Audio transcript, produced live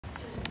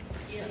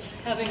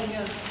Yes, having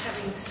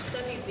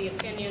studied the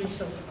opinions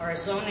of our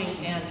zoning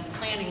and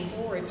planning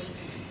boards,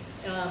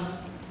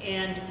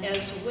 and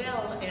as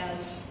well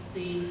as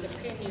the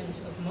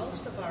opinions of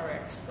most of our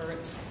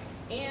experts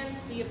and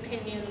the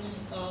opinions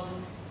of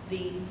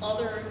the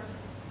other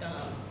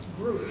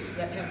groups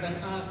that have been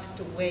asked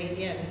to weigh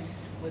in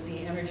with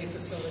the Energy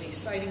Facility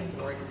Siting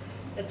Board,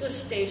 at this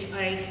stage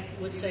I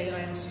would say I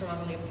am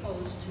strongly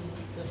opposed to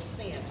this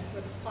plan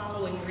for the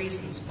following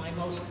reasons. My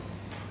most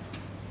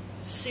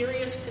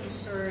serious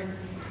concern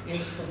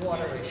is the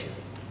water issue.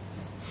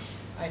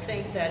 I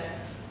think that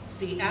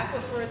the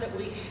aquifer that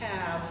we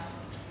have,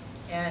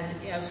 and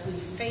as we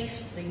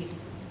face the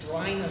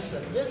dryness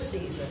of this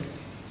season,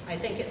 I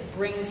think it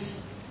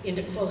brings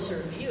into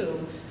closer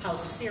view how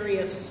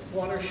serious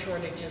water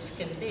shortages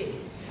can be.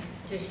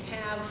 To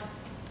have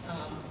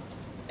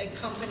a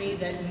company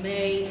that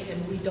may,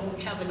 and we don't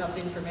have enough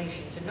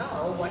information to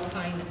know what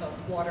kind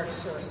of water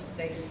source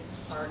they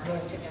are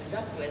going to end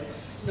up with,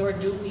 nor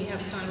do we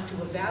have time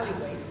to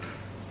evaluate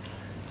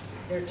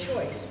their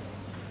choice,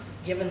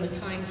 given the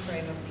time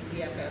frame of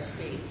the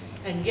EFSB,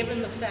 and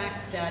given the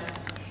fact that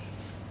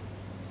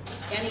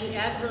any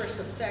adverse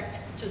effect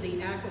to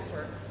the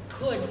aquifer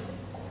could,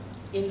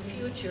 in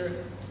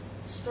future,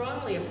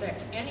 strongly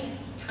affect any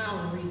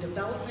town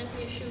redevelopment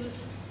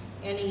issues,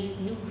 any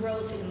new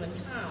growth in the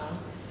town.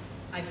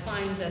 I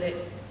find that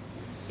it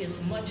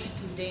is much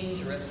too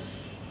dangerous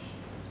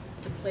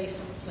to place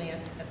the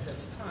plant at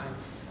this time.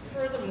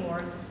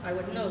 Furthermore, I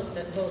would note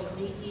that both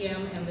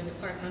DEM and the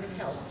Department of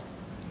Health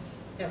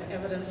have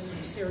evidenced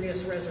some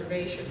serious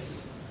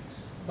reservations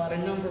about a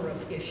number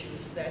of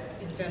issues that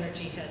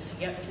Invenergy has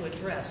yet to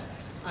address.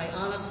 I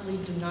honestly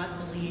do not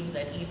believe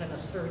that even a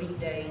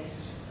 30-day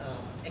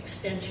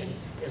extension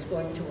is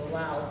going to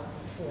allow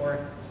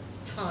for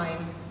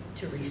time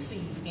to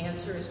receive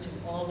answers to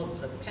all of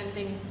the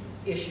pending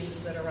issues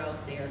that are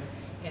out there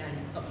and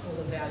a full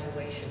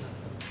evaluation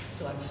of them.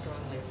 So I'm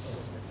strongly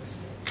opposed at this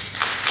stage.